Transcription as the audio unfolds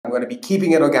going to be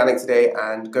keeping it organic today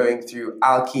and going through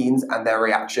alkenes and their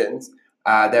reactions.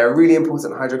 They're a really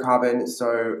important hydrocarbon,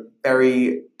 so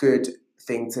very good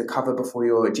thing to cover before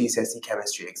your GCSE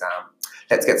chemistry exam.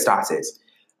 Let's get started.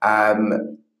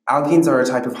 Alkenes are a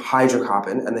type of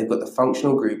hydrocarbon and they've got the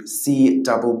functional group C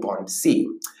double bond C.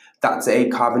 That's a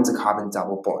carbon-to-carbon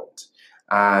double bond.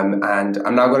 And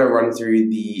I'm now going to run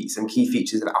through some key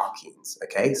features of alkenes.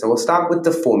 Okay, so we'll start with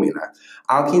the formula.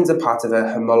 Alkenes are part of a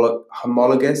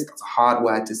homologous, that's a hard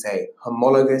word to say,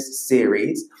 homologous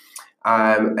series.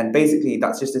 And basically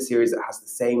that's just a series that has the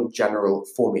same general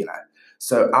formula.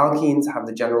 So alkenes have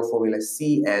the general formula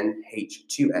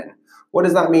CnH2n. What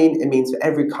does that mean? It means for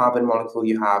every carbon molecule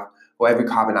you have, or every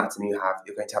carbon atom you have,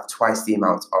 you're going to have twice the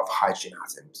amount of hydrogen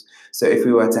atoms. So if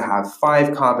we were to have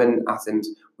 5 carbon atoms,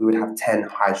 we would have 10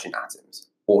 hydrogen atoms.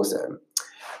 Awesome.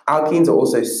 Alkenes are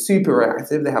also super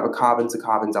reactive. They have a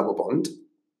carbon-to-carbon double bond,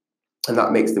 and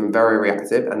that makes them very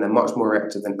reactive, and they're much more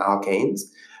reactive than alkanes.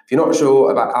 If you're not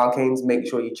sure about alkanes, make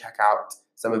sure you check out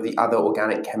some of the other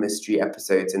organic chemistry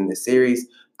episodes in this series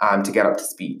to get up to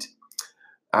speed.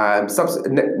 Next,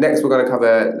 we're going to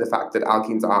cover the fact that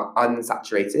alkenes are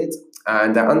unsaturated,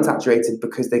 and they're unsaturated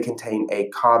because they contain a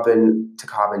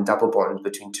carbon-to-carbon double bond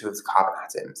between 2 of the carbon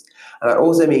atoms. And that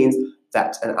also means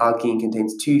that an alkene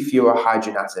contains 2 fewer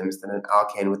hydrogen atoms than an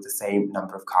alkane with the same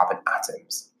number of carbon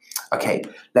atoms. Okay,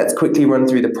 let's quickly run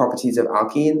through the properties of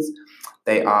alkenes.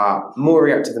 They are more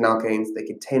reactive than alkanes, they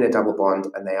contain a double bond,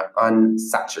 and they are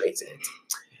unsaturated.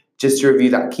 Just to review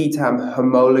that key term,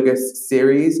 homologous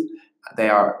series,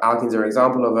 alkenes are an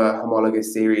example of a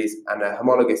homologous series, and a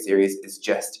homologous series is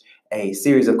just a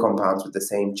series of compounds with the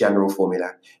same general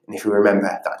formula. And if you remember,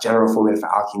 that general formula for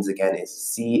alkenes again is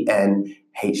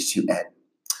CnH2n.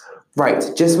 Right,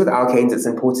 just with alkanes, it's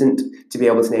important to be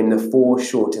able to name the 4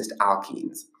 shortest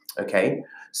alkenes. Okay,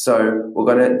 so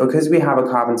because we have a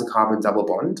carbon-to-carbon double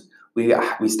bond, we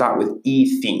start with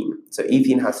ethene. So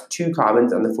ethene has 2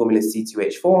 carbons and the formula is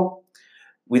C2H4.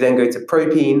 We then go to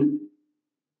propene,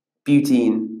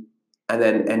 butene, and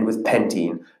then end with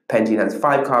pentene. Pentene has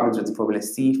 5 carbons with the formula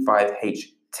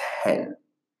C5H10.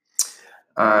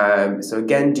 So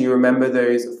again, do you remember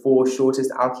those 4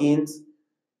 shortest alkenes?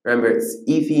 Remember, it's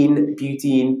ethene,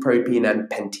 butene, propene, and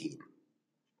pentene.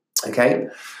 Okay,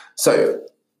 so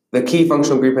the key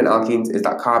functional group in alkenes is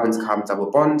that carbon-to-carbon double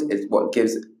bond. Is what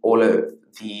gives all of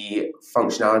the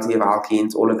functionality of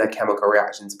alkenes, all of their chemical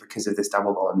reactions because of this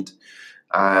double bond.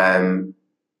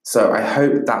 So I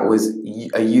hope that was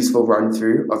a useful run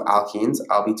through of alkenes.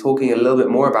 I'll be talking a little bit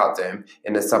more about them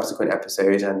in a subsequent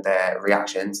episode and their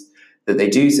reactions that they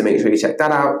do, so make sure you check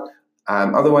that out.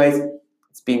 Otherwise,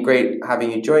 it's been great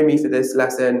having you join me for this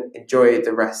lesson. Enjoy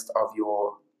the rest of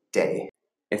your day.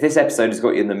 If this episode has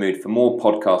got you in the mood for more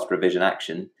podcast revision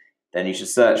action, then you should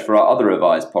search for our other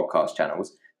Revise podcast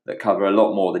channels that cover a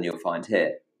lot more than you'll find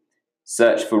here.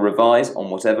 Search for Revise on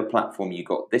whatever platform you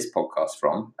got this podcast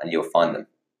from, and you'll find them.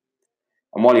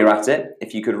 And while you're at it,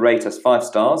 if you could rate us 5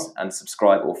 stars and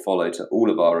subscribe or follow to all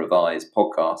of our Revise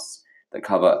podcasts that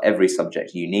cover every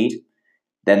subject you need,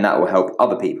 then that will help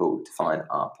other people to find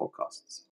our podcasts.